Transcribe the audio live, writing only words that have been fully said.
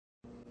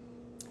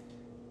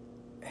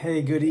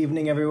Hey, good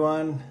evening,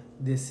 everyone.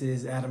 This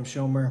is Adam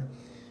Schomer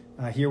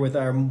here with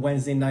our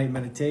Wednesday night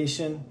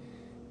meditation.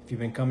 If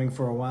you've been coming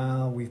for a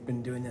while, we've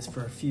been doing this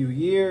for a few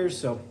years.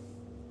 So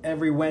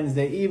every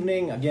Wednesday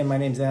evening, again, my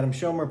name is Adam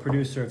Schomer,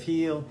 producer of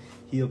Heal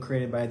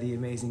created by the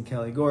amazing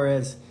Kelly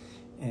Gores.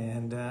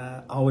 And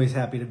always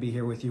happy to be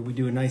here with you. We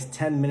do a nice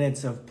 10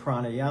 minutes of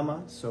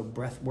pranayama, so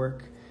breath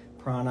work.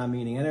 Prana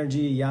meaning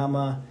energy,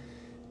 yama,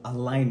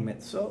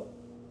 alignment. So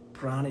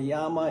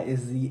pranayama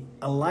is the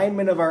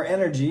alignment of our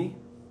energy,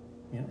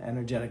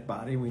 energetic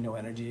body. We know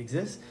energy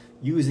exists,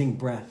 using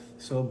breath.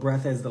 So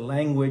breath as the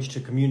language to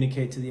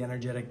communicate to the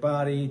energetic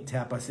body,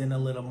 tap us in a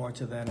little more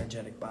to the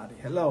energetic body.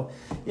 Hello.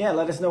 Yeah,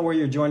 let us know where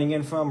you're joining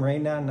in from.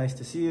 Reina, nice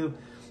to see you.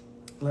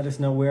 Let us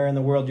know where in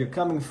the world you're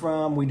coming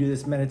from. We do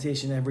this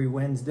meditation every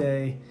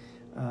Wednesday.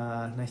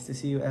 Nice to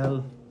see you,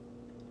 El.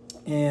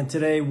 And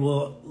today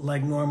we'll,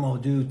 like normal,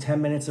 do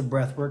 10 minutes of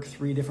breath work,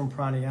 3 different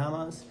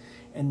pranayamas,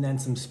 and then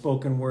some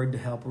spoken word to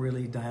help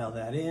really dial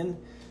that in.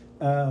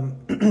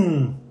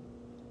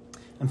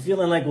 I'm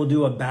feeling like we'll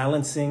do a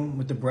balancing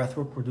with the breath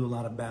work. We'll do a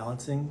lot of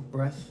balancing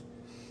breath.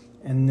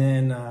 And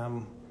then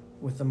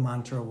with the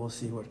mantra, we'll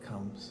see what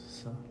comes.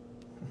 So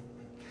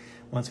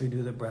once we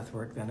do the breath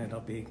work, then it'll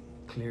be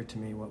clear to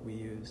me what we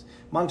use.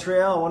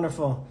 Montreal,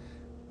 wonderful.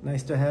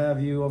 Nice to have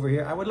you over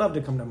here. I would love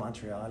to come to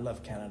Montreal. I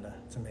love Canada.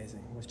 It's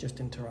amazing. I was just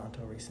in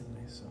Toronto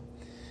recently. So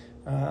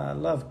I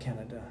love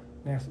Canada.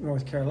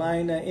 North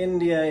Carolina,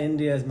 India.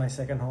 India is my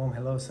second home.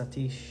 Hello,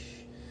 Satish.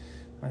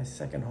 My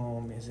second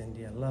home is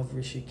India. Love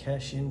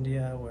Rishikesh,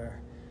 India, where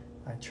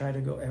I try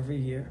to go every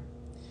year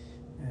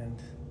and,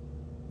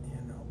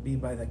 be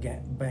by the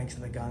banks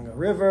of the Ganga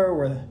River,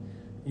 where the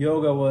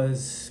yoga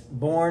was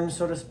born,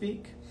 so to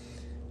speak.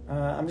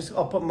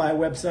 I'll put my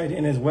website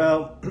in as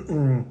well.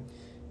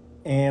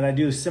 And I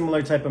do a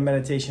similar type of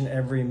meditation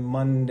every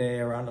Monday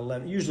around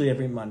 11, usually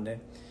every Monday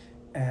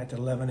at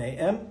 11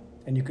 a.m.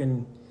 And you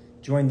can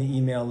join the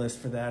email list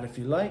for that if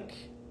you like.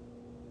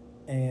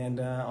 And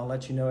I'll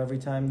let you know every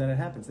time that it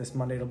happens. This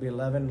Monday it'll be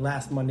 11.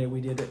 Last Monday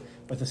we did it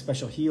with a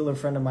special healer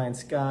friend of mine,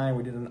 Sky.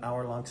 We did an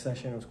hour-long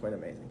session. It was quite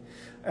amazing.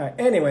 All right,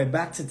 anyway,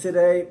 back to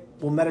today.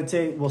 We'll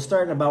meditate. We'll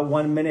start in about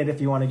 1 minute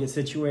if you want to get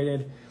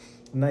situated.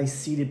 Nice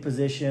seated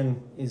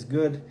position is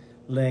good.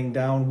 Laying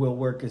down will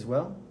work as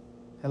well.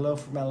 Hello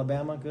from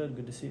Alabama.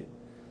 Good to see you.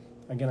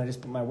 Again, I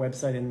just put my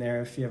website in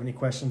there. If you have any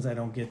questions I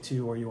don't get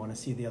to or you want to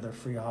see the other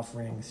free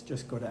offerings,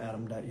 just go to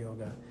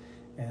adam.yoga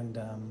and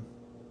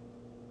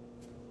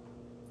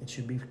it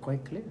should be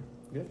quite clear.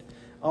 Good.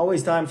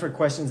 Always time for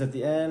questions at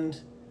the end.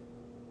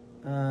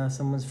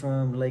 Someone's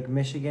from Lake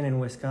Michigan in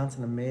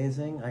Wisconsin.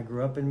 Amazing. I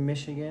grew up in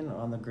Michigan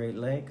on the Great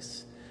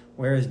Lakes.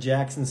 Where is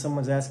Jackson?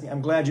 Someone's asking.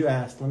 I'm glad you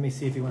asked. Let me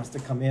see if he wants to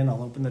come in.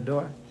 I'll open the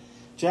door.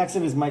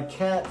 Jackson is my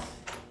cat.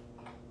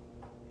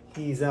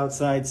 He's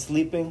outside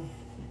sleeping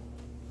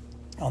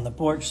on the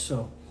porch,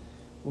 so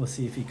we'll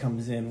see if he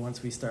comes in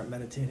once we start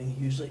meditating.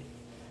 He usually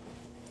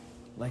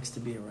likes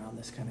to be around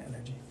this kind of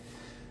energy.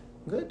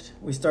 Good.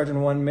 We start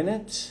in 1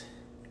 minute.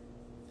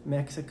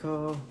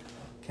 Mexico,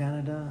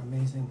 Canada,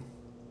 amazing.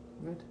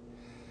 Good.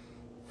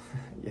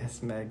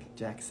 Yes, Meg,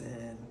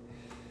 Jackson.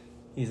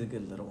 He's a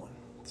good little one.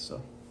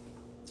 So,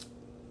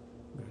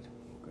 good.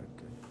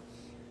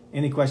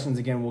 Any questions,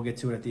 again, we'll get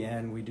to it at the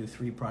end. We do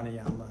 3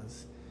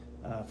 pranayamas.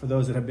 For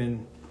those that have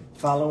been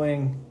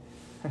following,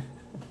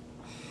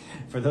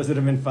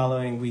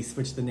 we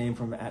switched the name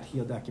from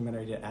 @Heal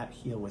Documentary to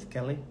 @Heal with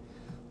Kelly.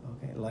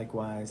 Okay.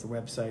 Likewise, the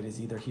website is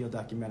either Heal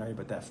Documentary,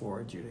 but that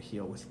forwards you to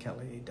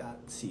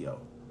healwithkelly.co.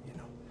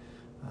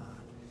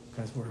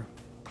 Because we're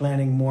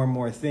planning more and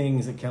more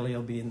things that Kelly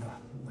will be in the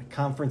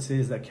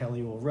conferences that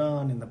Kelly will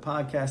run, and the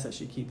podcast that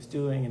she keeps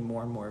doing, and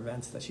more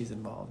events that she's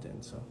involved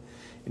in. So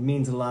it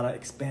means a lot of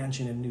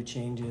expansion and new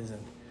changes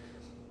and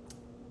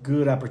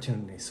good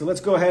opportunities. So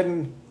let's go ahead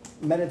and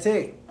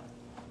meditate.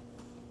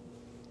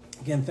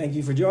 Again, thank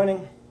you for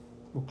joining.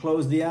 We'll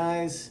close the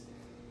eyes,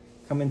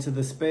 come into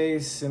the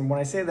space. And when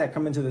I say that,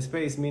 come into the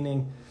space,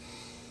 meaning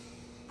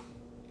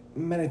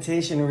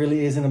meditation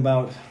really isn't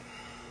about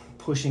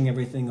pushing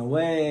everything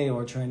away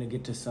or trying to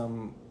get to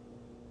some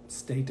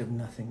state of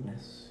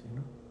nothingness,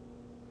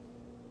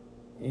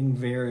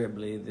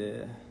 Invariably,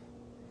 the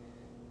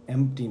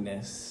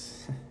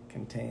emptiness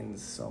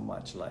contains so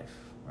much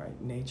life.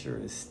 Right? Nature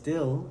is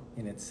still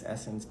in its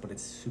essence, but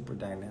it's super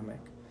dynamic.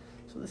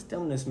 So the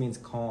stillness means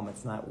calm.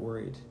 It's not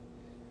worried.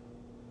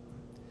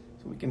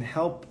 So we can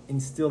help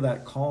instill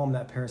that calm,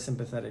 that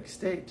parasympathetic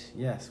state.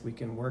 Yes, we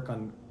can work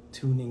on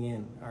tuning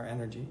in our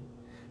energy,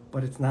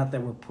 but it's not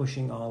that we're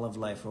pushing all of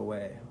life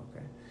away.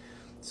 Okay.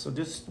 So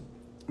just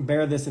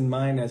bear this in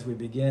mind as we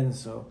begin.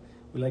 So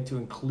we like to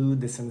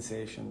include the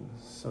sensations.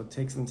 So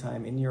take some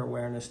time in your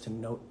awareness to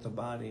note the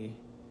body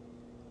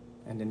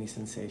and any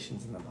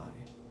sensations in the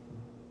body.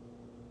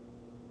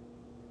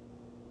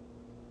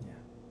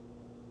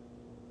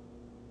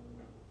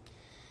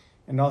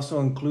 And also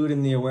include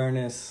in the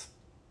awareness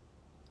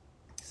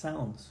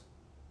sounds.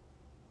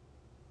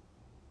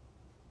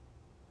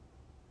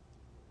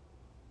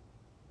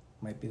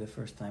 Might be the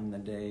first time in the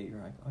day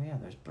you're like, oh yeah,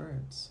 there's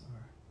birds.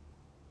 Or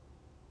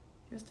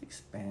Just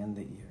expand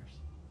the ears.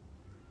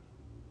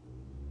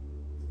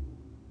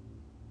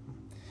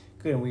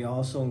 Good, and we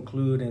also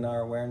include in our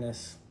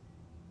awareness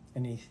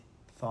any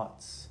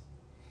thoughts.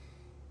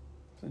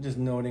 So just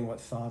noting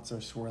what thoughts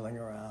are swirling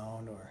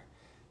around, or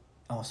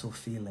also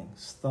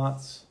feelings.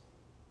 Thoughts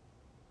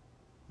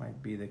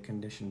might be the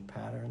conditioned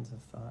patterns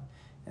of thought,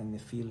 and the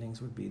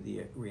feelings would be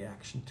the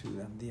reaction to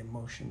them, the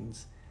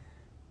emotions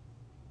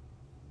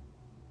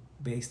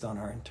based on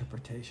our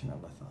interpretation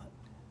of a thought.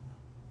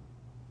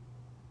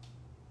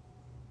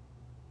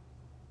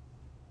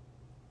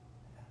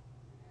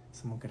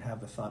 Someone could have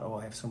the thought, oh,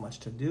 I have so much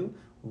to do.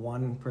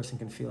 One person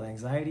can feel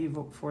anxiety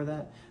for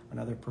that.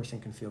 Another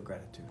person can feel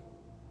gratitude.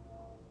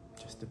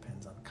 Just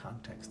depends on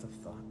context of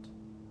thought.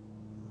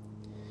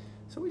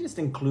 So we just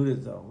include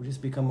it, though. We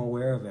just become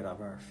aware of it,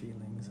 of our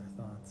feelings,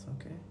 our thoughts,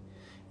 okay?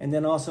 And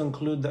then also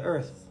include the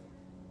earth.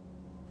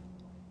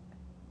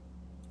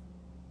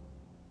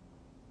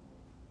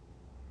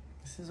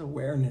 This is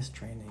awareness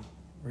training,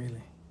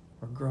 really.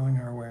 We're growing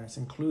our awareness.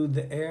 Include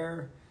the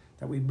air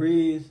that we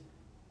breathe.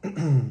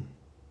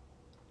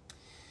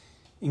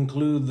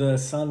 Include the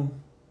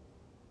sun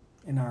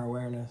in our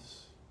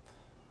awareness.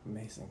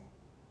 Amazing.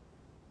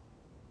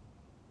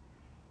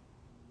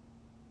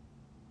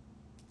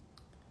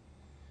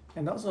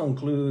 And also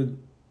include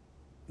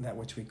that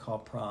which we call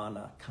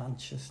prana,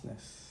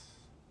 consciousness,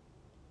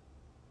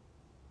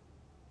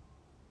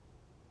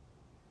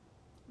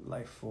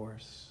 life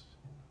force,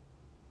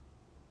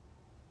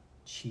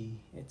 chi,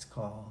 it's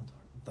called,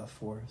 the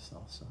force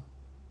also,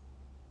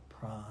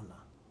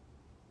 prana.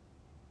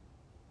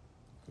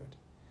 Good.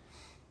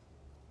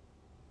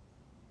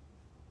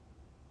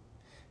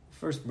 The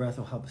first breath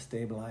will help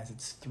stabilize.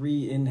 It's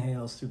 3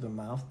 inhales through the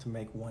mouth to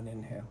make 1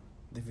 inhale.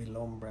 The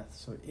Vilom breath.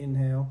 So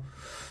inhale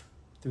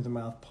through the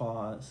mouth,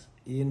 pause.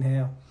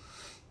 Inhale,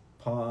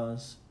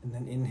 pause, and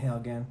then inhale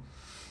again,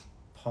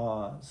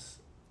 pause.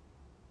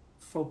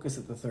 Focus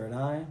at the third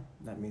eye.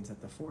 That means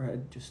at the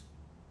forehead, just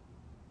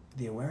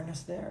the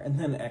awareness there. And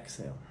then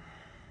exhale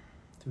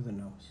through the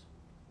nose.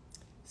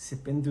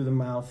 Sip in through the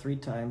mouth 3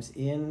 times.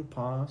 In,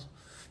 pause.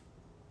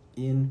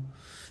 In,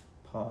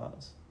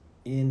 pause.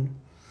 In,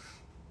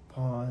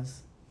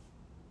 pause.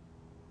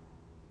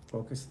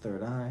 Focus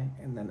third eye,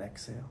 and then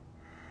exhale.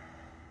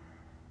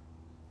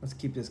 Let's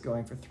keep this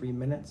going for 3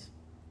 minutes.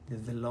 The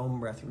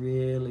Vilom breath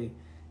really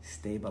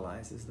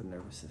stabilizes the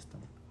nervous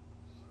system.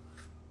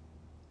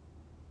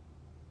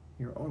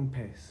 Your own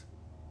pace.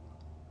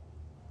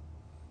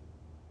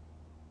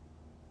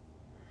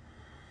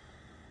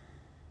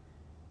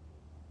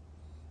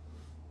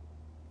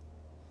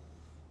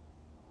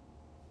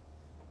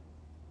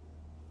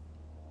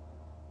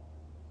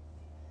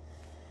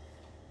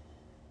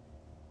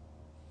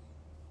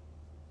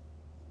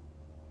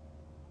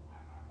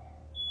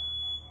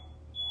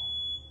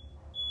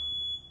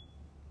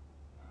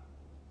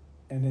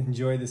 And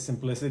enjoy the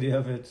simplicity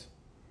of it.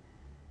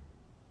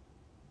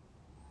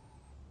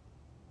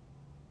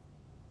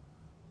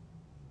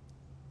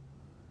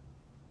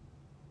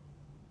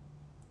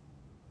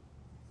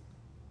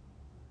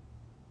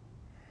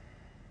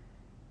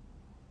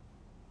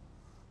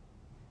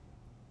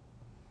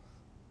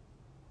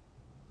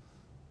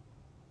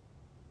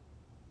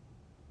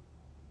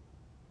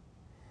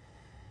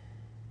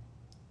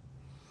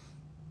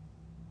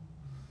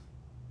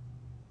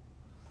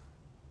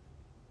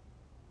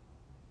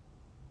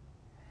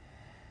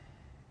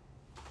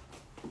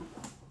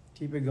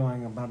 Keep it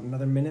going about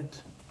another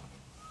minute.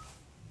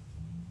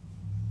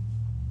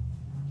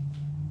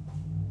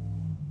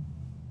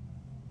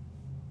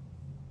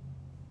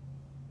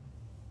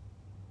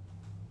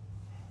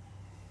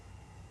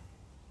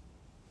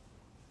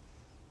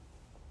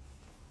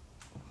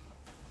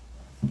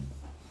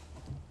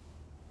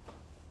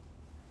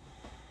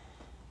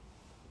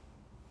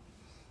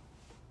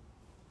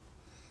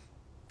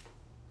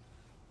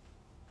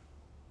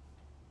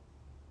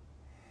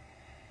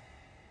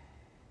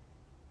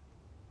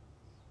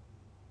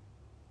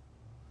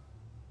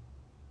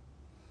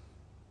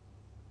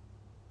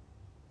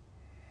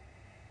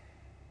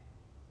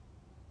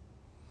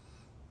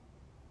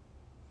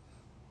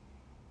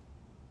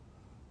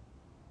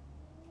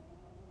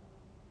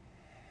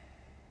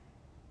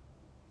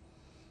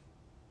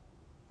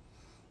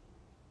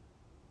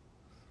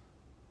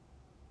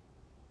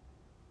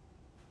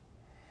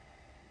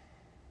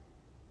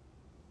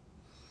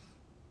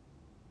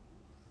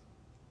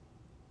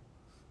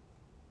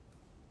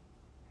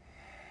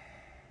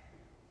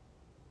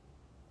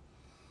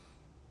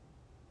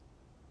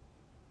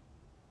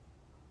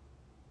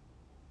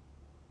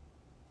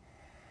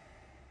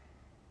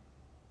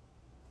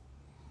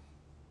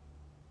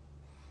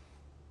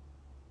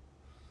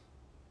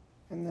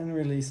 And then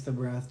release the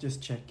breath.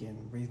 Just check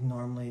in. Breathe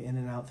normally in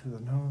and out through the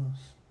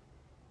nose.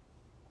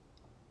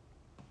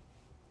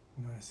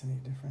 Notice any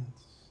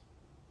difference?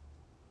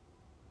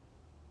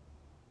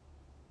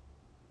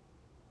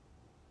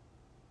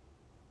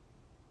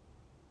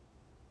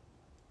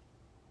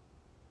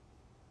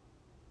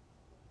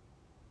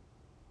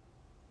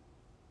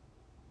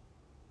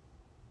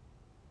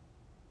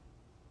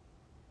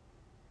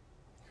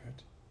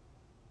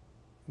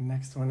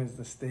 Next one is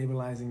the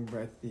stabilizing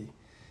breath,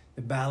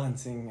 the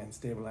balancing and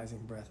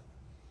stabilizing breath.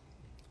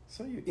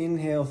 So you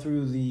inhale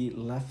through the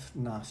left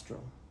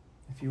nostril.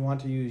 If you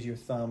want to use your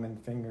thumb and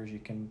fingers, you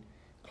can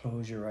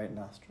close your right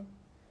nostril.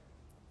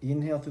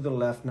 Inhale through the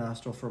left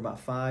nostril for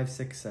about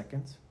 5-6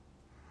 seconds.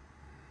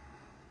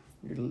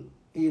 You're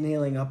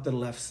inhaling up the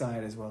left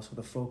side as well, so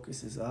the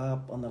focus is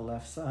up on the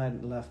left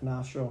side, left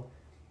nostril.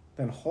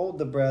 Then hold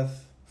the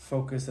breath,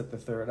 focus at the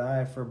third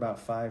eye for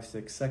about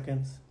 5-6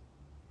 seconds.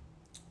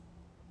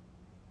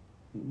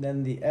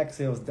 Then the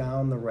exhale is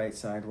down the right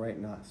side, right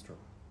nostril.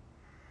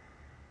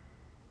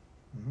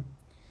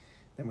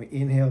 Then we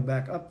inhale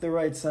back up the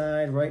right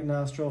side, right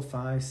nostril,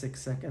 5-6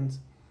 seconds.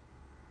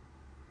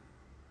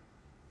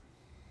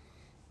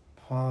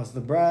 Pause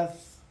the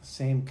breath,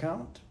 same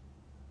count.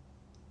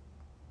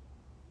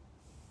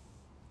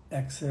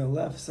 Exhale,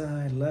 left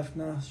side, left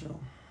nostril.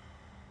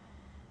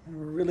 And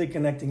we're really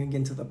connecting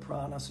again to the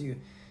prana. So you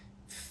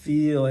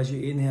feel as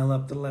you inhale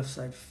up the left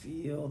side,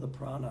 feel the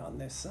prana on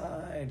this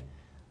side.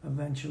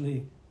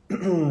 Eventually,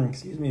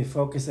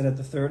 focus it at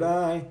the third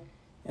eye,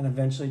 and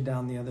eventually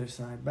down the other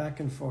side, back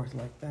and forth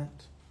like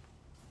that.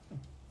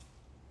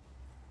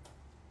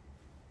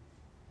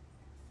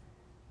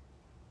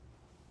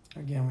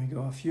 Again, we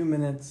go a few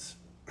minutes.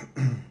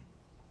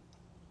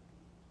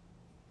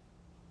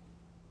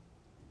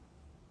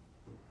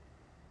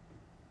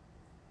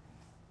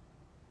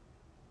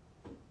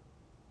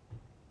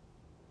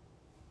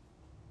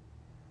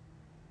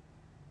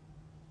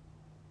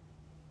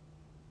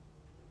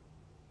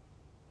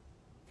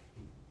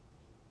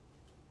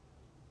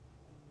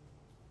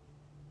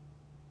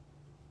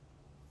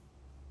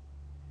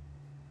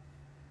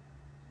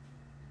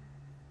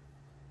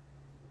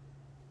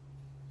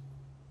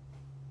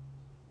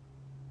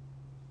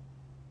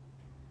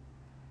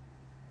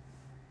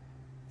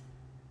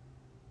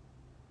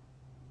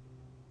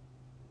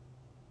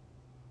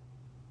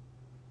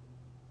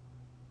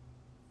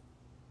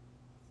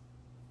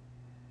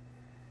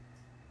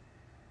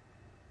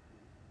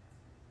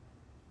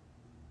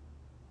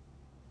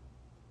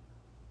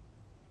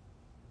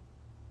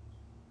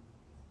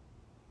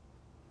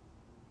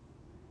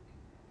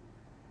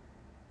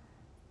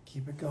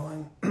 Keep it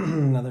going,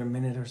 another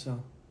minute or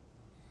so.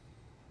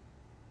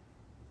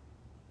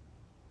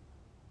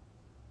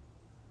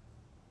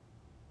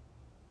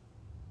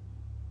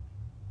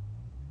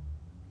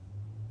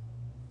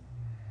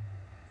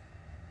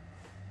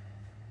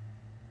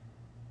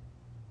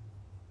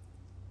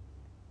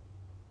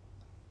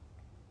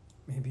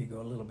 Maybe go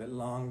a little bit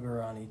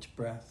longer on each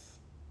breath.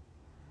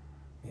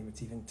 Maybe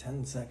it's even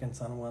 10 seconds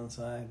on one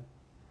side,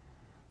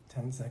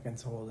 10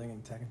 seconds holding,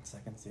 and 10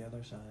 seconds the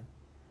other side.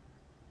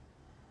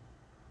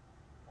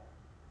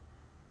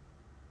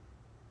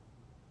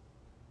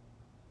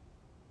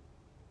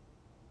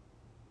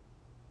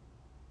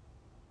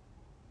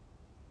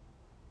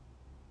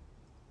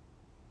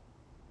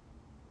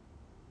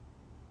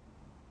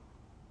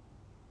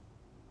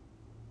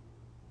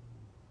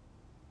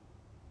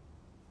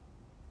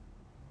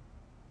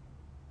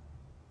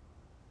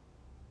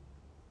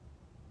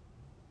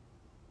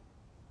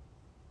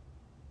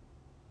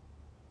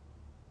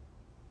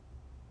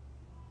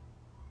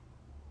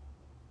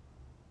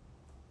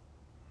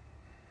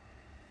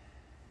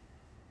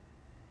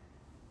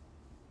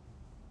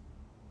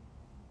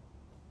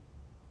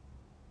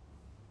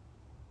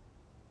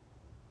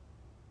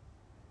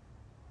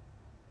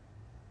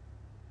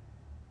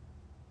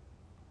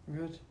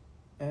 Good.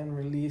 And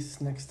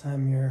release next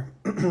time you're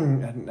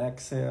at an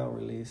exhale,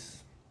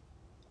 release.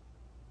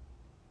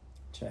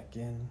 Check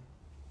in.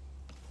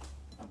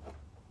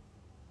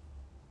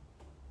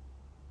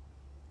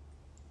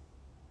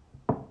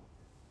 Good.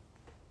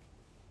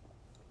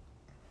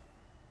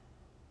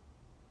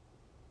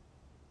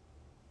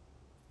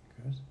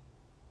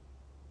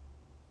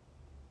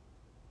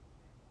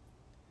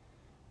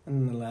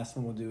 And then the last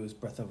one we'll do is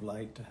breath of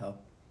light to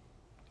help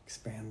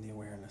expand the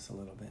awareness a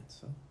little bit.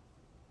 So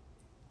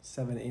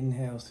 7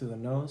 inhales through the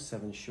nose,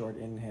 7 short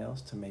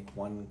inhales to make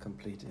 1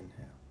 complete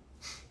inhale.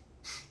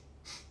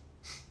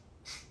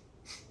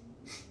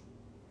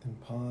 Then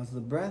pause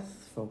the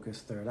breath, focus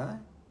third eye,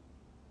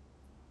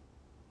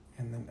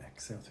 and then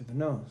exhale through the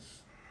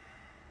nose.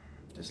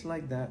 Just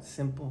like that,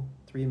 simple,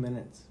 3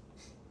 minutes.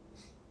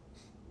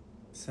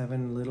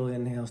 7 little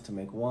inhales to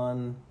make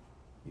 1.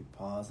 You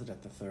pause it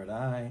at the third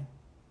eye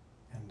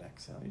and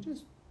exhale. You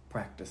just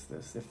practice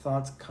this. If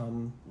thoughts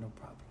come, no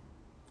problem.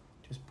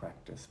 Just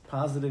practice.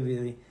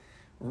 Positively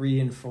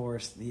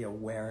reinforce the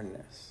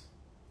awareness,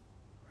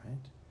 right?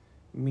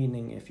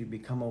 Meaning if you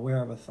become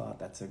aware of a thought,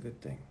 that's a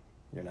good thing.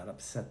 You're not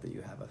upset that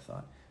you have a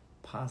thought.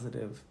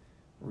 Positive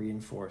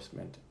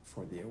reinforcement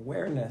for the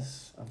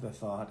awareness of the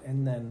thought,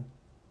 and then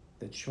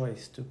the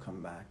choice to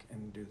come back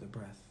and do the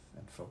breath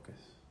and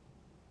focus.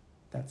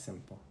 That's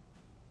simple.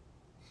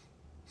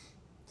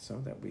 So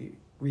that we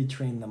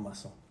retrain the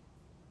muscle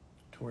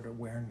toward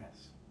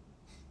awareness.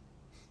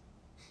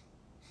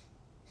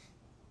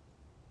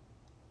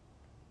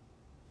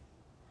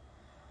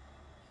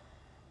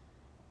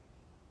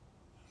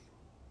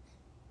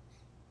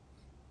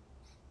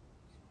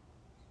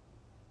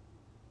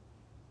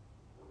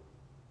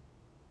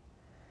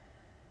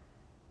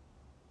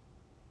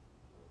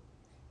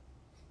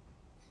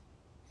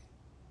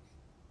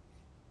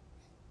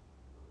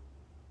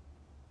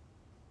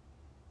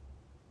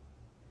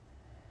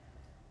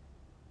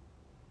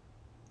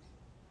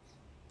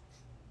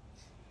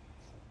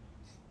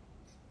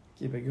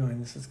 Keep it going.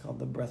 This is called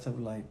the breath of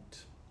light.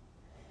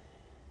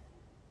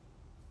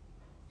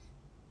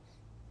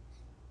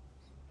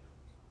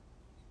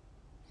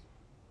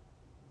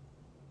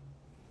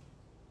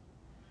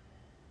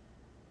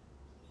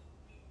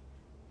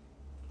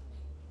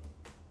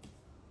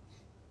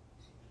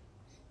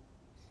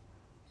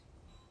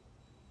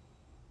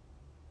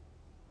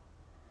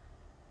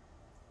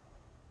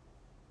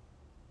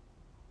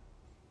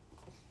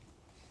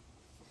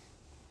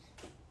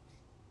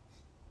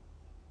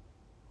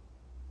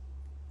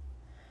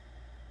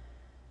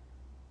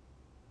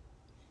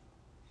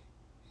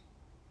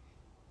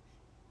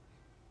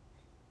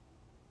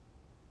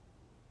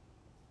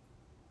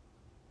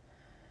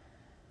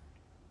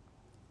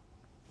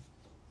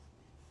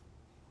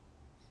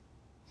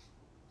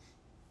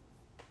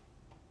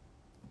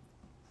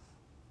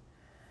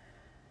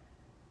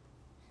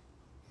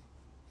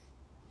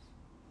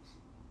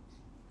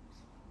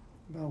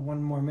 About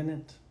 1 more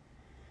minute.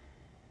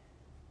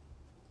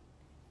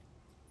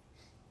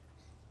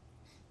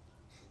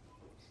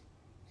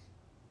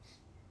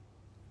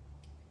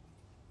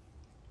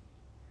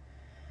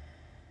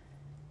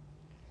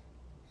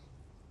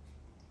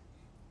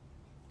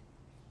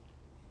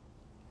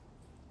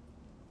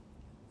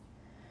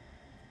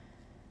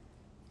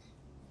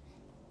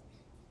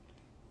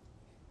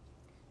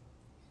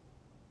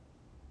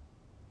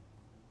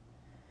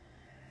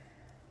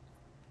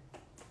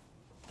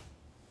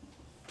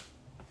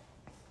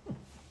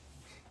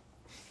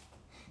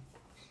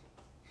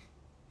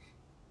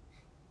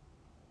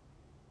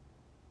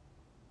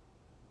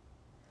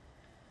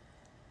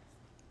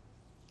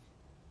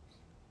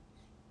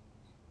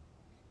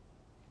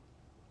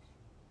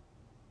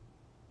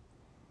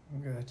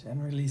 Good.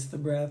 And release the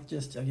breath.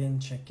 Just again,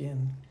 check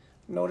in.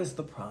 Notice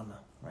the prana,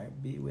 right?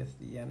 Be with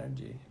the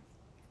energy.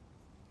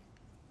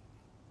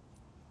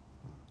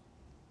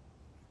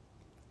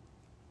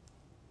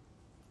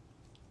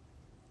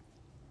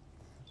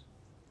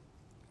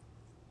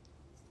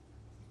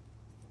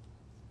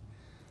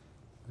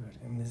 Good.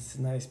 In this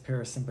nice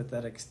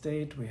parasympathetic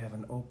state, we have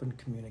an open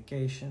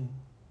communication,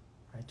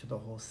 right, to the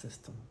whole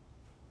system.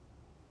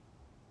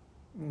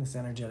 In this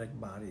energetic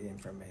body,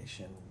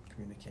 information,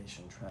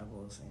 communication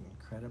travels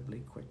incredibly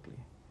quickly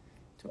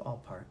to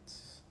all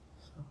parts.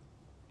 So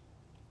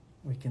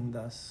we can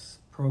thus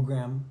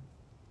program,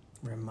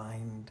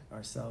 remind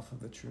ourselves of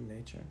the true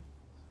nature.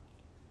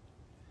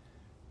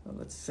 So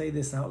let's say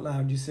this out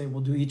loud. You say, we'll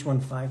do each one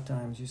 5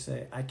 times. You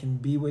say, I can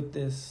be with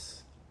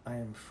this, I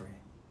am free.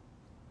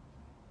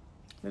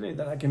 Really,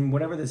 that I can,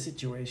 whatever the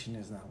situation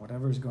is now,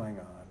 whatever's going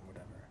on,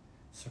 whatever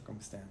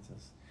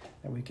circumstances,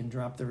 that we can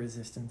drop the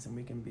resistance and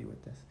we can be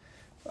with this.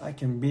 I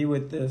can be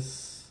with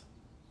this,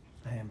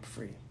 I am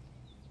free.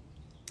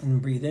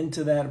 And breathe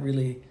into that,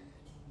 really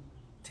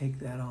take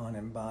that on,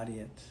 embody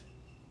it.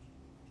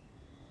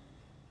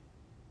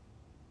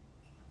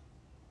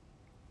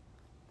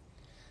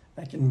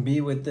 I can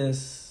be with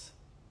this,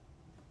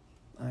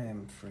 I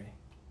am free.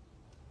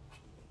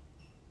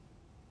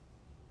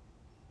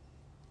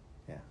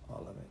 Yeah,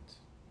 all of it.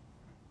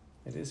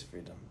 It is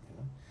freedom, you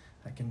know.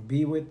 I can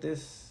be with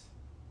this,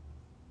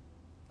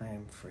 I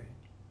am free.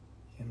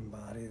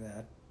 Embody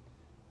that.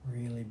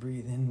 Really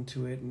breathe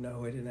into it.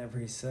 Know it in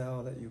every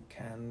cell that you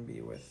can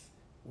be with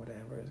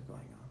whatever is going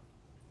on.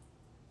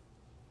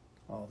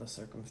 All the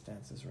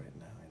circumstances right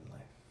now in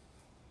life.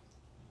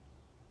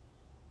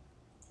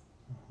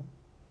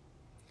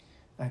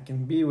 I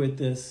can be with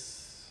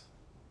this,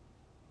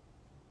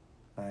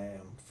 I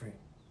am free.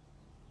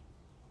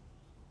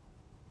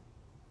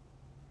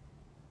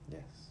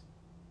 Yes.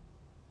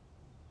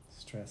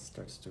 Stress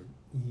starts to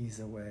ease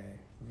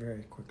away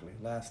very quickly.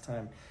 Last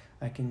time,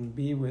 I can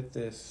be with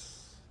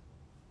this,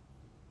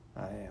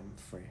 I am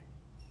free.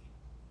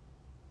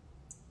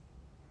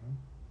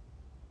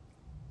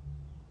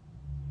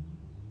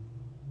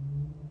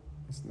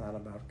 It's not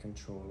about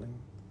controlling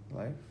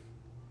life.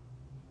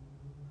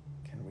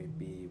 Can we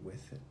be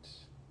with it?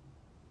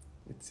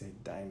 It's a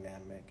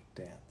dynamic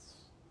dance.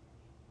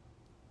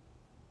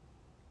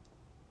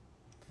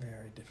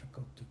 Very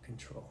difficult to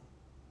control.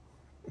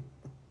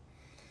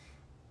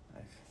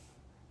 I've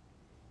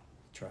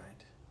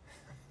tried.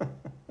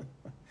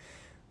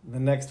 The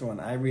next one,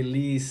 I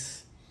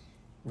release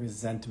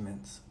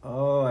resentments.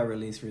 Oh, I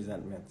release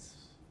resentments.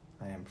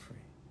 I am free.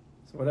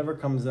 So whatever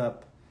comes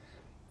up,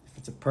 if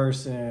it's a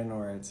person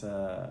or it's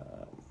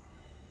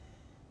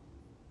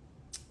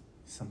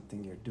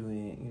something you're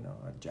doing, you know,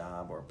 a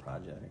job or a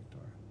project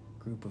or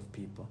a group of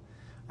people,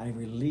 I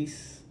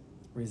release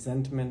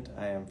resentment.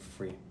 I am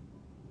free.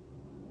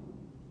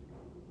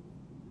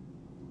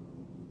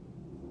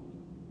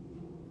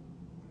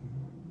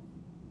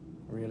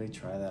 Really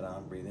try that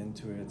on. Breathe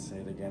into it. Say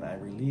it again. I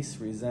release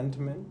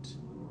resentment.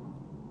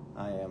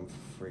 I am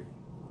free.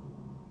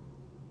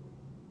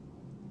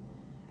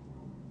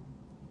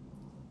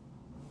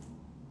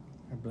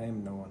 I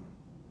blame no one.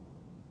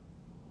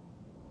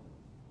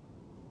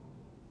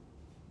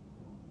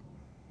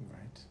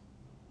 Right?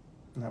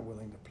 Not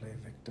willing to play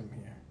victim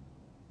here.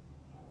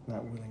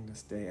 Not willing to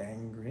stay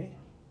angry.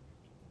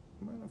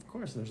 Well, of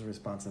course, there's a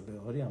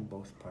responsibility on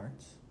both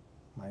parts,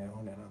 my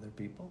own and other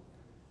people.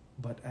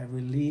 But I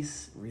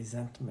release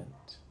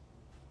resentment.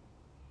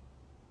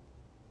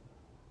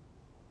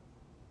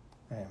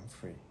 I am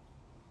free.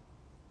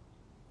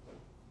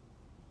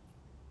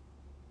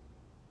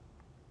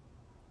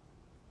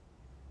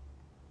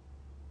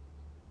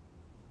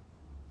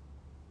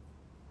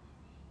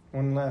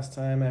 One last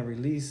time, I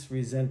release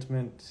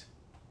resentment.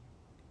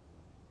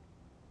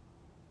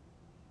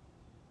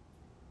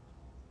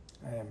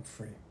 I am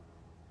free.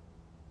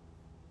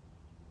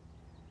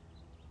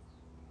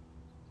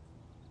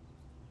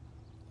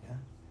 Yeah.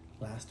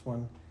 Last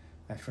one,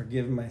 I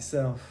forgive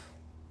myself.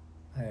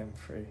 I am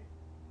free.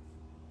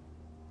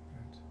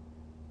 Good.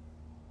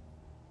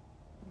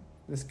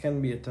 This can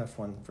be a tough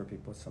one for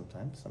people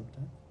sometimes.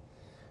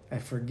 I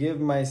forgive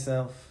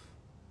myself,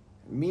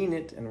 mean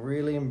it and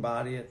really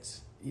embody it.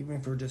 Even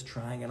if we're just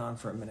trying it on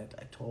for a minute,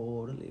 I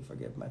totally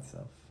forgive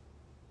myself.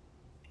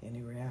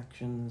 Any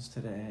reactions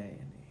today,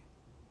 any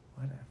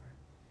whatever,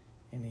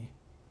 any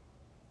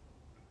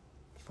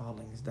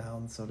fallings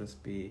down, so to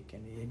speak,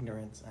 any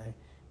ignorance, I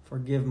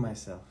forgive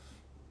myself.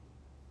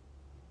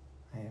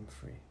 I am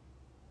free.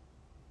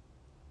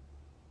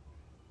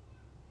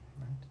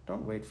 Right?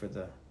 Don't wait for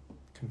the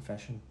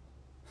confession,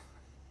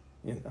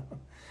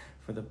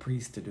 for the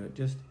priest to do it.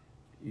 Just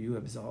you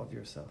absolve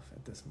yourself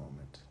at this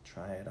moment.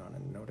 Try it on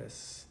and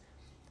notice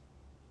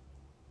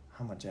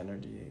how much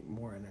energy,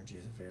 more energy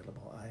is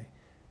available. I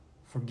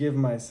forgive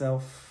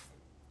myself.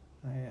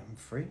 I am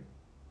free.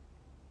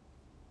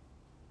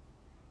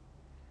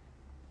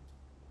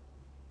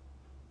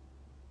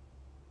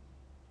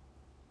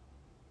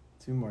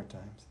 Two more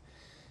times.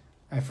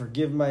 I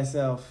forgive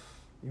myself.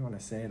 You want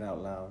to say it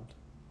out loud.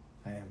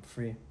 I am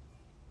free.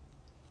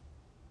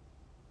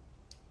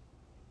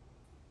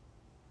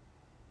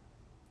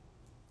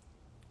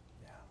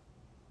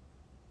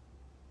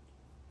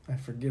 I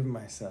forgive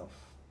myself.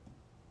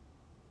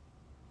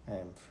 I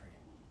am free.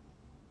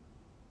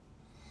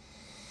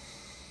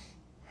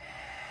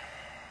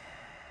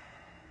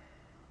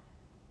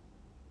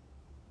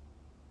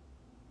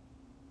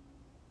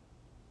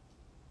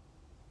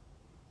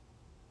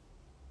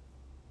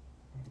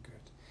 Good.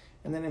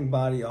 And then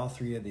embody all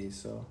three of these.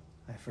 So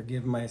I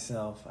forgive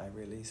myself, I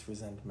release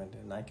resentment,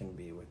 and I can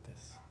be with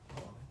this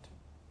moment.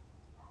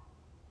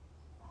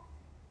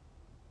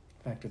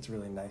 In fact, it's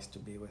really nice to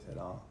be with it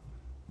all.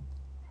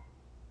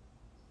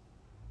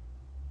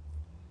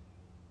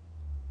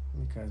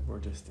 Because we're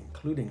just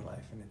including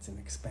life, and it's an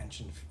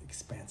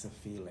expansive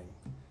feeling,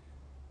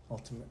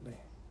 ultimately.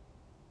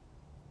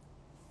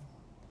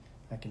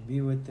 I can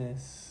be with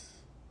this.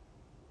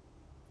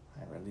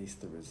 I release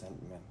the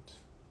resentment.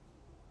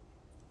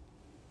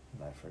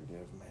 And I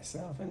forgive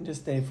myself. And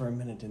just stay for a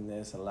minute in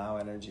this. Allow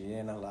energy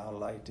in, allow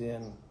light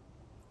in.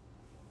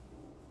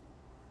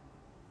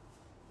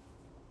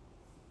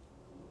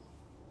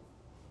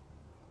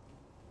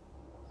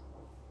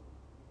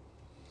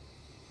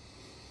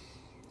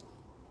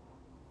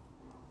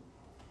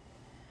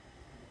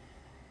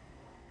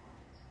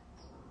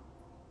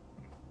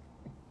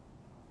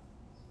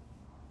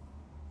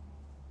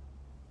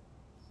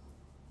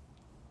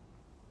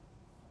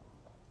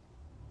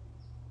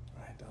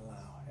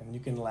 Allow. And you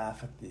can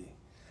laugh at the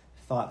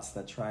thoughts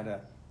that try to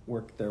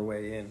work their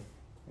way in,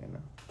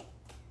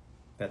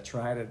 that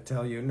try to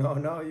tell you,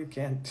 no, you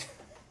can't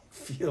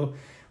feel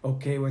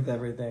okay with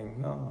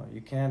everything. No,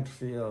 you can't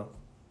feel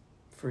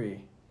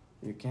free.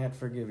 You can't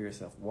forgive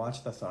yourself.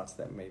 Watch the thoughts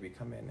that maybe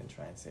come in and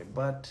try and say,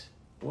 but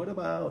what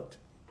about?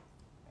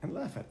 And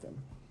laugh at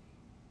them.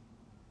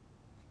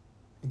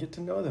 And get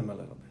to know them a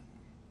little bit.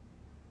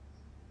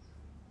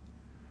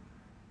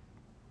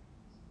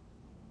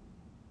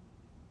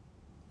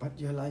 But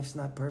your life's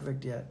not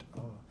perfect yet.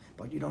 Oh,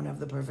 but you don't have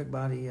the perfect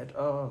body yet.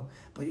 Oh,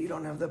 but you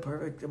don't have the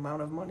perfect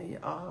amount of money.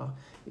 Oh,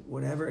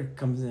 whatever it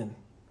comes in,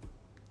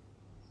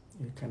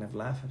 you kind of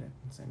laugh at it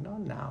and say, no,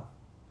 now.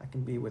 I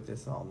can be with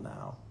this all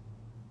now.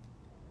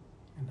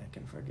 And I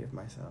can forgive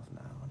myself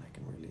now, and I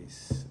can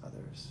release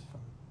others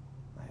from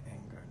my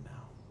anger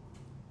now.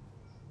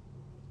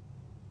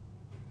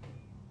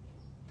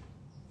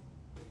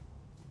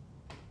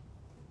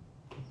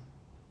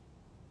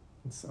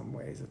 In some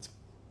ways, it's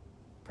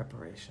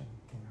preparation,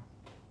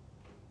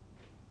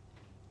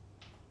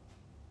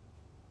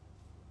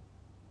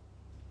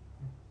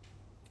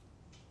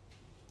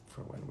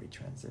 for when we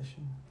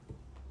transition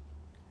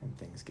and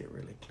things get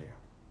really clear.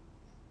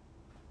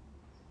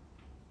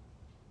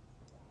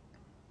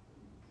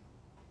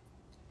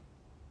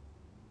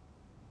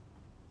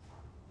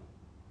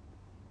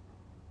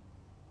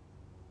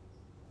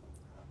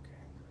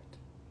 Okay,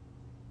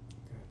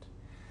 good.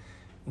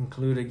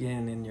 Include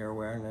again in your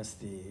awareness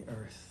the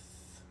earth,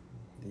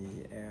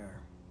 the air,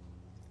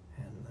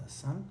 and the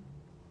sun.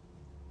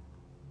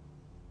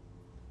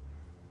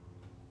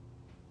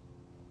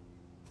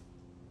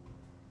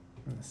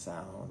 And the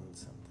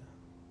sounds and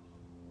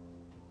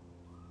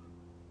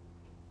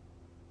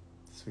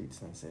the sweet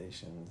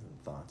sensations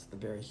and thoughts, the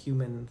very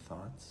human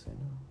thoughts,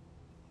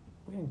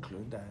 We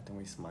include that and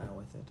we smile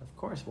with it. Of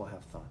course we'll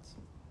have thoughts.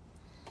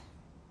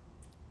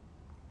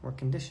 We're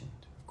conditioned.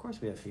 Of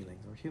course we have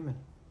feelings. We're human.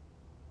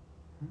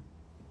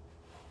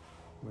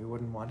 We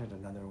wouldn't want it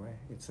another way.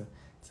 It's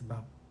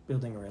about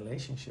building a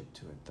relationship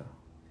to it, though,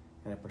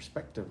 and a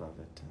perspective of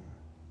it,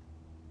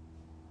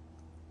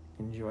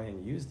 and enjoy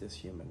and use this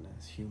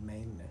humaneness,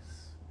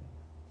 humaneness.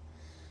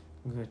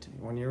 Good.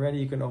 When you're ready,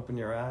 you can open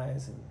your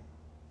eyes, and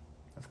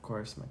of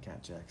course, my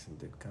cat Jackson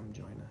did come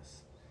join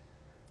us.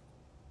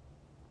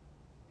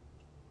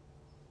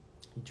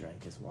 He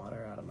drank his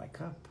water out of my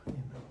cup, you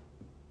know.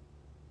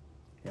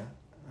 Yeah,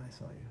 I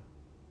saw you.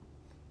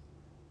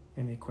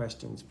 Any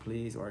questions,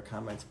 please, or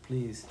comments,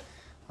 please.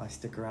 I'll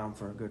stick around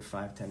for a good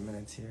 5-10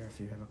 minutes here. If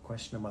you have a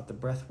question about the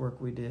breath work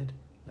we did,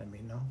 let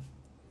me know.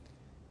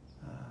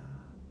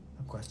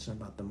 A question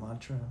about the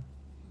mantra.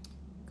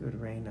 Good,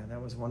 Raina.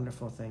 That was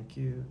wonderful. Thank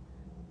you.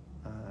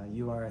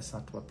 You are a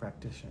Sattva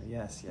practitioner.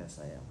 Yes,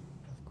 I am,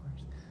 of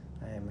course.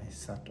 I am a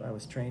Sattva. I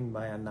was trained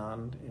by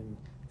Anand in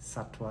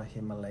Sattva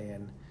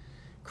Himalayan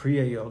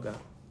Kriya Yoga.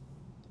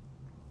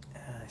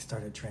 I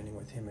started training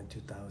with him in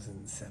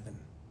 2007.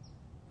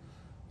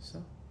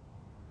 So,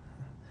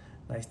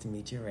 nice to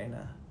meet you,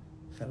 Reina.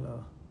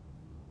 Fellow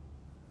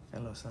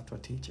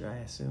Sattva teacher, I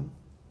assume.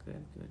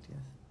 Good,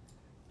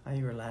 yes.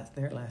 You were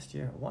there last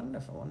year.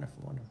 Wonderful.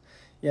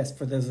 Yes,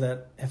 for those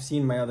that have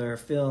seen my other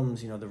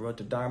films, the ROAD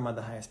to Dharma,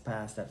 The Highest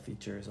Path, that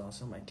features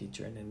also my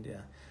teacher in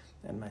India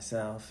and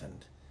myself.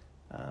 And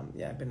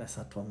I've been a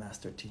Sattva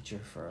master teacher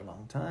for a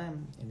long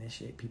time,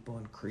 initiate people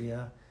in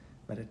Kriya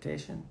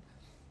meditation.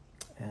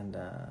 And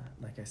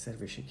like I said,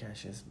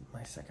 Rishikesh is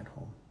my second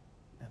home.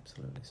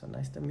 Absolutely. So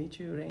nice to meet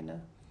you,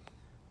 Reina.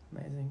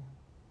 Amazing.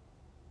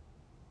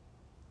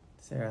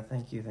 Sarah,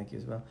 thank you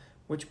as well.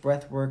 Which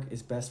breath work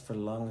is best for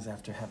lungs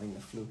after having the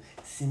flu?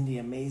 Cindy,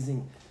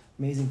 amazing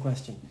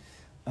question.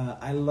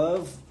 I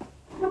love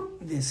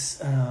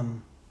this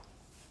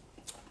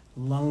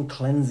lung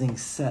cleansing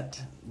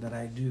set that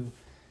I do.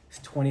 It's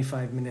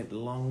 25-minute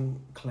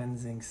lung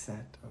cleansing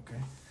set,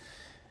 okay?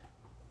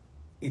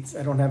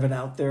 I don't have it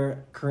out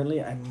there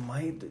currently. I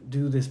might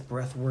do this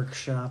breath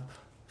workshop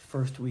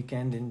first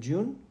weekend in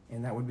June,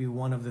 and that would be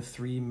one of the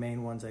 3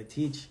 main ones I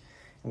teach.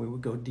 And we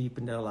would go deep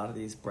into a lot of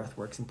these breath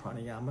works and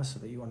pranayama so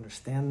that you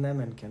understand them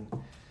and can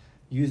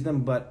use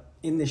them. But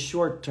in the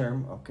short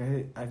term,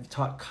 okay, I've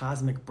taught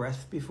cosmic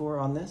breath before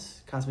on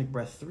this, cosmic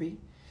breath 3.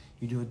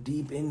 You do a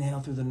deep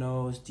inhale through the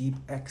nose, deep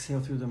exhale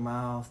through the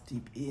mouth,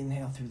 deep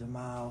inhale through the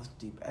mouth,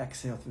 deep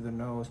exhale through the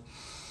nose.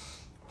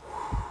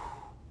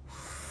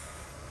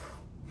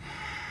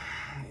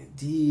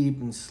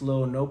 Deep and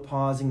slow, no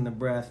pausing the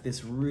breath.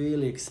 This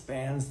really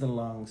expands the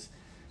lungs.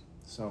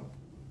 So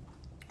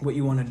what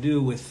you want to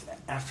do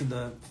after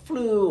the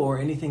flu or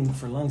anything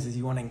for lungs is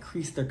you want to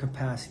increase their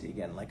capacity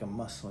again, like a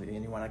muscle,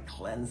 and you want to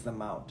cleanse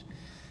them out.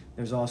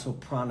 There's also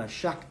prana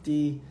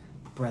shakti,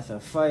 breath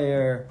of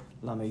fire,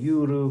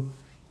 lamayuru.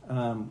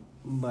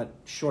 But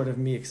short of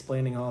me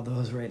explaining all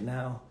those right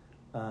now,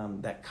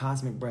 that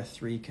cosmic breath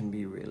 3 can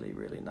be really,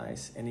 really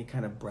nice. Any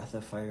kind of breath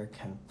of fire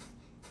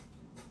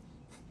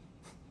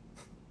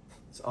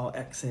it's all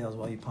exhales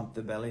while you pump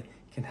the belly,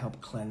 can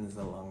help cleanse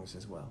the lungs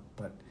as well.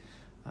 But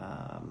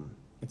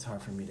it's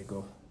hard for me to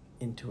go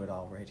into it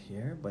all right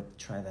here, but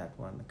try that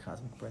one, the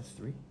cosmic breath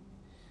 3.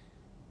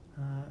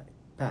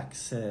 Pax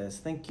says,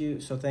 thank you.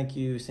 So thank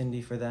you,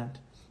 Cindy, for that.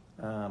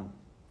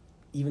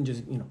 Even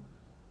just, when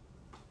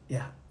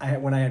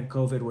I had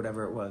COVID,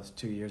 whatever it was,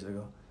 2 years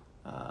ago,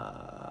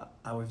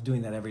 I was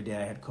doing that every day.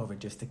 I had COVID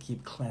just to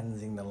keep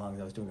cleansing the lungs.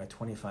 I was doing a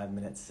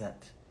 25-minute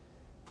set.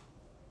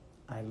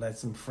 I led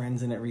some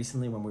friends in it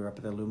recently when we were up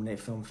at the Illuminate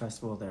Film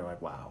Festival. They were like,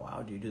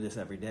 wow, do you do this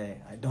every day?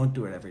 I don't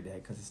do it every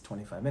day because it's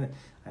 25 minutes.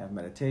 I have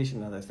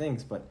meditation and other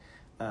things, but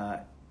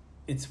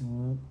it's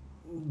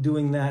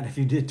doing that. If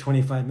you did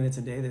 25 minutes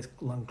a day, this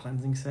lung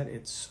cleansing set,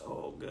 it's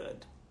so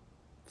good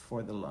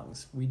for the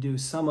lungs. We do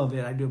some of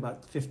it. I do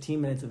about 15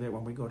 minutes of it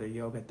when we go to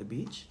yoga at the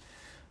beach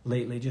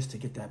lately, just to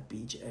get that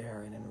beach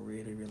air in and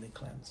really, really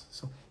cleanse.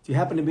 So if you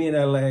happen to be in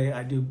LA,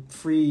 I do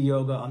free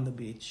yoga on the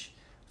beach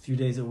a few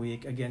days a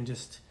week. Again,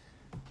 just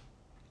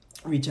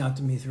reach out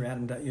to me through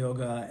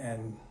adam.yoga,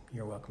 and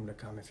you're welcome to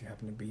come if you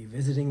happen to be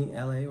visiting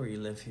LA or you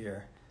live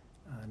here.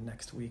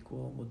 Next week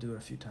we'll do it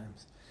a few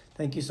times.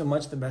 Thank you so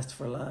much. The best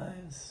for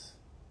lives.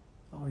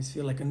 Always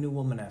feel like a new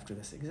woman after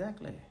this.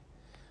 Exactly.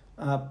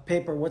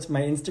 Paper, what's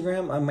my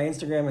Instagram? My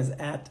Instagram is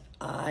at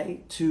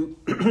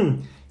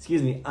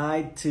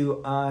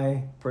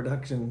I2I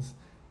Productions.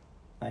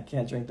 I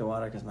can't drink the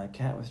water because my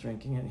cat was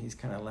drinking it. He's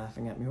kind of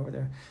laughing at me over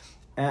there.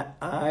 At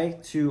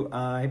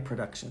I2I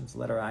Productions.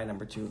 Letter I,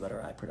 number 2, letter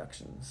I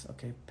Productions.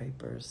 Okay,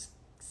 Papers,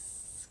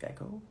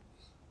 Skyco.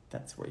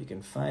 That's where you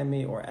can find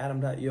me. Or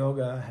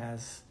adam.yoga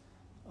has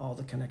all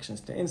the connections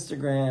to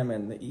Instagram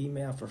and the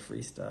email for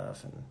free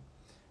stuff. And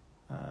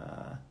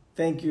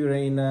thank you,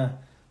 Reina.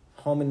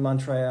 Home in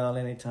Montreal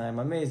anytime.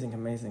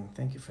 Amazing.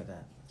 Thank you for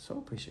that. So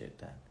appreciate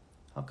that.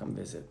 I'll come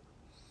visit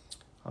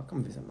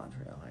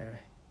Montreal.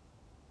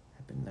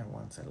 I've been there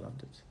once. I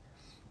loved it.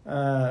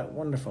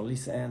 Wonderful.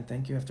 Lisa Ann,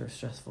 thank you. After a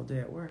stressful day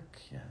at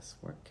work. Yes,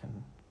 work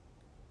can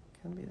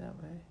be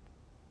that way.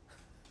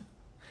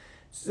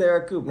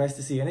 Sarah Coop, nice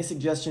to see you. Any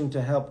suggestion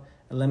to help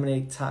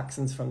eliminate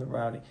toxins from the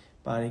body?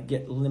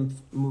 Get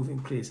lymph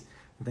moving, please.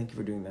 Thank you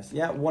for doing this.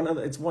 Yeah, one of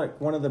the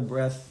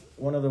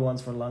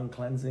ones for lung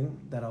cleansing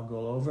that I'll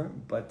go over,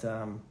 but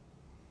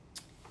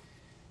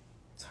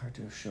it's hard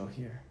to show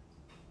here.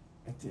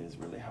 It is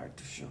really hard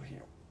to show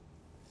here.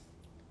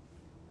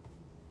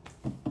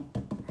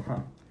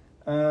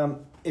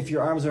 If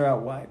your arms are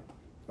out wide,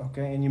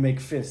 okay, and you make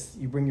fists,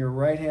 you bring your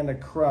right hand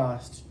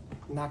across,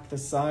 knock the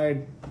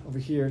side over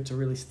here to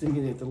really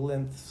stimulate the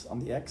lymphs on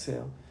the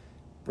exhale.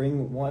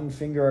 Bring one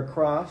finger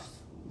across,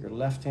 your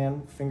left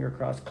hand finger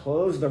across,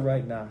 close the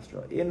right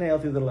nostril, inhale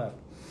through the left.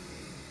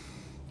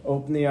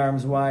 Open the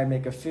arms wide,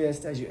 make a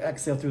fist. As you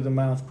exhale through the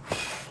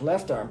mouth,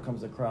 left arm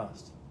comes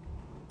across.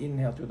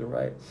 Inhale through the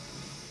right.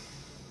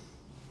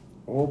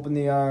 Open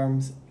the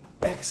arms,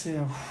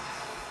 exhale,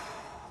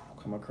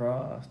 come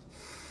across.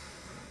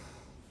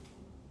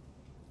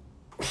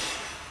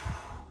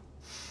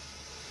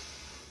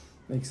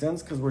 Makes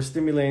sense? Because we're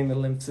stimulating the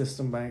lymph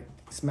system by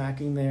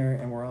smacking there,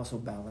 and we're also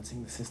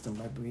balancing the system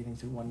by breathing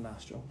through one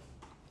nostril.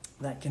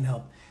 That can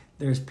help.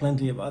 There's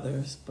plenty of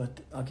others,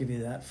 but I'll give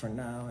you that for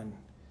now. And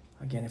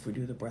again, if we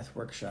do the breath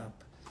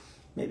workshop,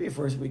 maybe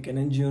first weekend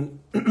in June,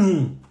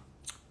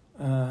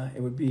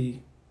 it would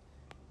be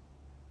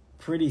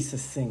pretty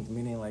succinct,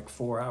 meaning like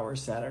 4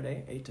 hours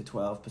Saturday, 8 to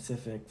 12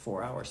 Pacific,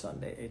 4 hours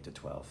Sunday, 8 to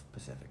 12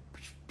 Pacific,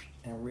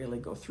 and really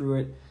go through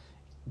it.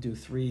 Do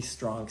 3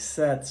 strong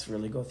sets,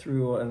 really go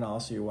through, and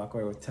also you walk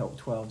away with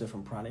 12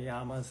 different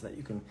pranayamas that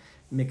you can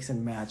mix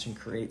and match and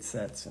create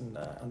sets and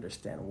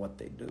understand what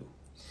they do.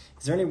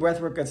 Is there any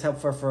breath work that's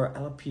helpful for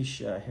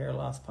alopecia, hair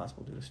loss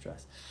possible due to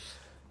stress?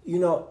 You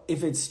know,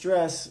 if it's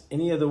stress,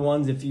 any of the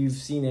ones, if you've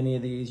seen any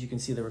of these, you can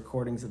see the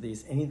recordings of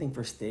these. Anything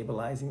for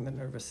stabilizing the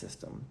nervous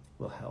system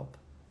will help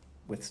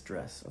with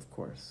stress, of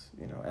course.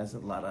 You know, as a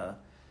lot of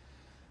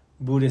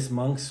Buddhist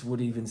monks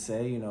would even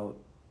say, you know,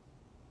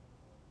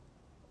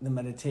 the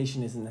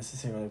meditation isn't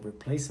necessarily a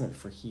replacement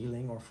for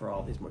healing or for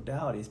all these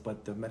modalities,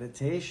 but the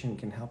meditation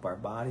can help our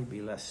body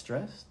be less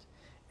stressed,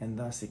 and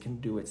thus it can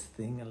do its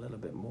thing a little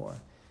bit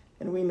more.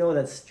 And we know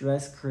that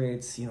stress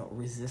creates, you know,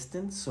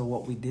 resistance. So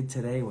what we did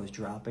today was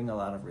dropping a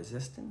lot of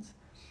resistance.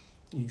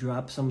 You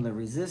drop some of the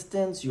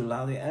resistance, you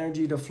allow the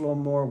energy to flow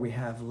more, we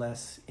have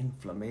less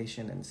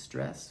inflammation and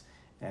stress,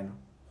 and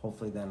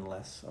hopefully then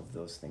less of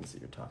those things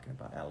that you're talking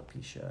about,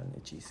 alopecia and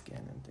itchy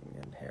skin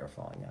and hair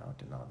falling out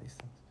and all these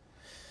things.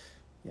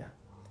 Yeah.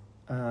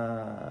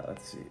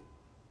 Let's see.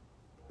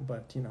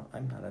 But, you know,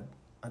 I'm not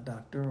a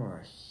doctor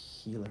or a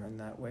healer in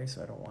that way,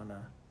 so I don't want to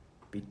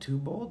be too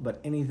bold. But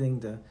anything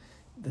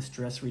the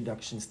stress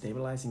reduction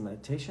stabilizing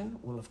meditation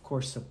will, of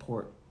course,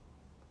 support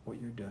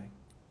what you're doing.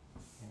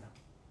 You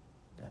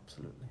know,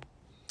 absolutely.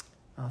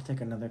 I'll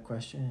take another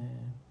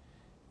question.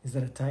 Is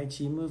that a Tai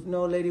Chi move?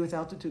 No, Lady with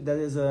Altitude. That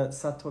is a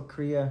Sattva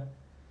Kriya.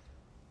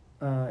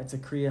 It's a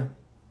Kriya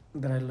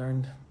that I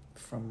learned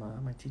from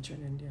my teacher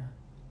in India.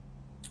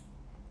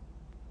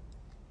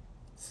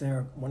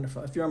 Sarah,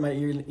 wonderful. If you're on my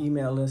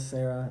email list,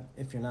 Sarah,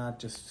 if you're not,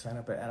 just sign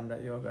up at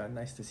adam.yoga.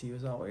 Nice to see you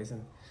as always.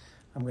 And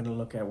I'm going to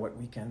look at what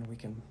we can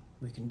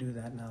do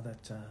that now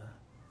that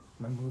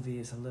my movie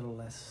is a little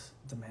less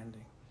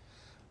demanding.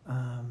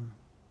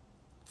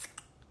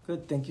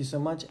 Good. Thank you so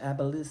much.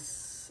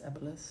 Abelis.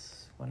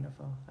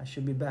 Wonderful. I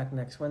should be back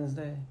next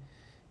Wednesday.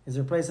 Is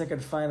there a place I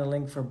could find a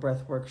link for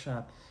breath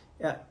workshop?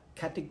 Yeah,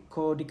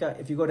 Katikodika.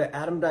 If you go to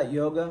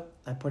adam.yoga,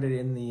 I put it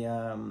in the,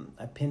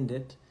 I pinned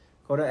it.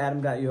 Go to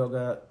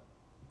adam.yoga,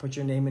 put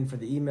your name in for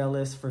the email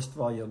list. First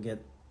of all, you'll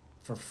get,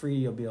 for free,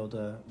 you'll be able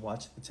to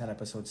watch the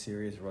 10-episode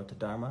series, Road to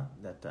Dharma,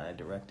 that I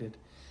directed,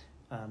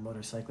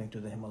 motorcycling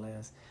through the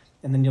Himalayas.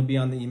 And then you'll be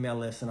on the email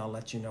list, and I'll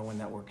let you know when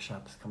that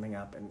workshop is coming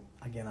up. And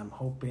again, I'm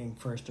hoping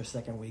first or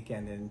second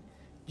weekend in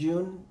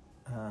June.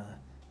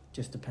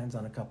 Just depends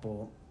on a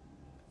couple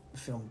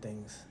film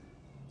things.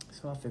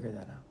 So I'll figure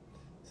that out.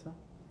 So,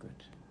 good.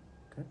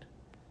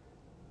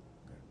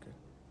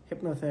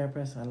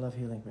 Hypnotherapist, I love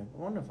healing people.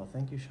 Wonderful,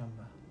 thank you,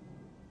 Shamba.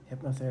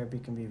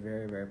 Hypnotherapy can be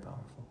very, very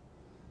powerful.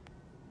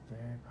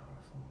 Very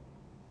powerful.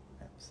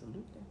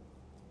 Absolutely.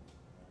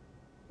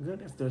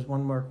 Good, if there's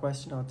one more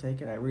question, I'll take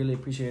it. I really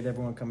appreciate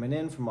everyone coming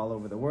in from all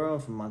over the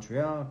world, from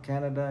Montreal,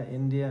 Canada,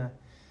 India.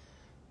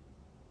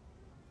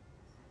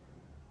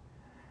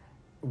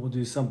 We'll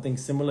do something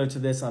similar to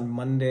this on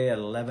Monday at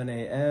 11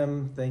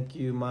 a.m. Thank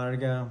you,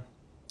 Marga.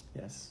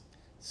 Yes.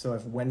 So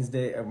if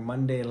Wednesday or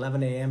Monday,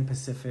 11 a.m.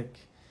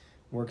 Pacific,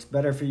 works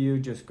better for you,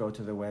 just go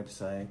to the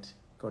website.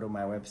 Go to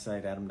my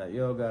website,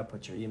 adam.yoga,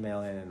 put your email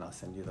in, and I'll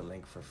send you the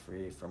link for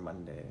free for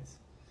Mondays.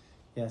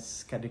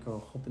 Yes,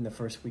 Kadiko, hoping the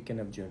first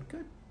weekend of June.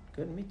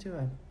 Good, me too.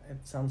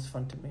 It sounds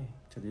fun to me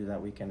to do that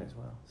weekend as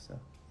well. So,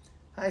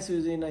 hi,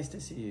 Susie, nice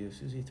to see you.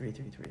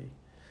 Susie333.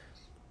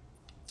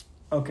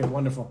 Okay,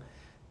 wonderful.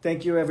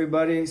 Thank you,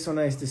 everybody. So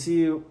nice to see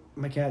you.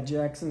 My cat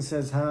Jackson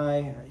says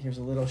hi. Here's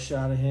a little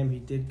shot of him. He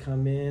did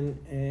come in,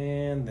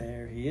 and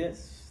there he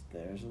is.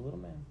 There's a little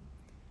man.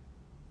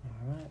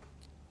 All right.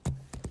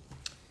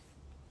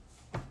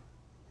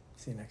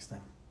 See you next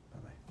time.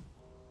 Bye-bye.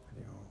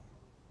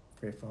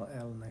 Grateful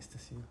L, nice to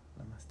see you.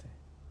 Namaste.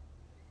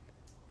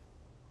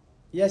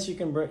 Yes, you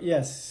can.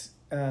 Yes,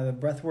 the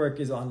breathwork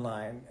is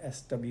online.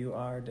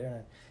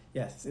 SWR.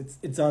 Yes,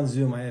 it's on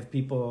Zoom. I have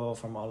people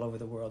from all over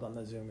the world on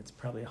the Zoom. It's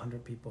probably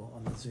 100 people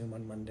on the Zoom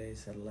on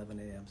Mondays at 11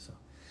 a.m. So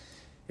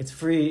it's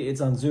free. It's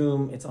on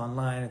Zoom. It's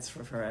online. It's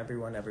for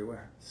everyone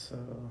everywhere.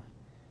 So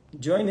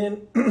join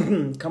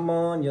in. Come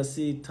on. You'll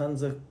see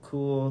tons of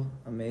cool,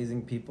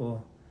 amazing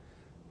people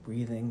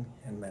breathing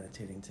and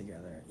meditating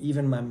together.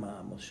 Even my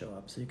mom will show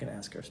up, so you can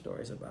ask her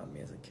stories about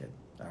me as a kid.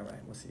 All right,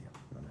 we'll see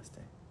you.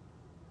 Namaste.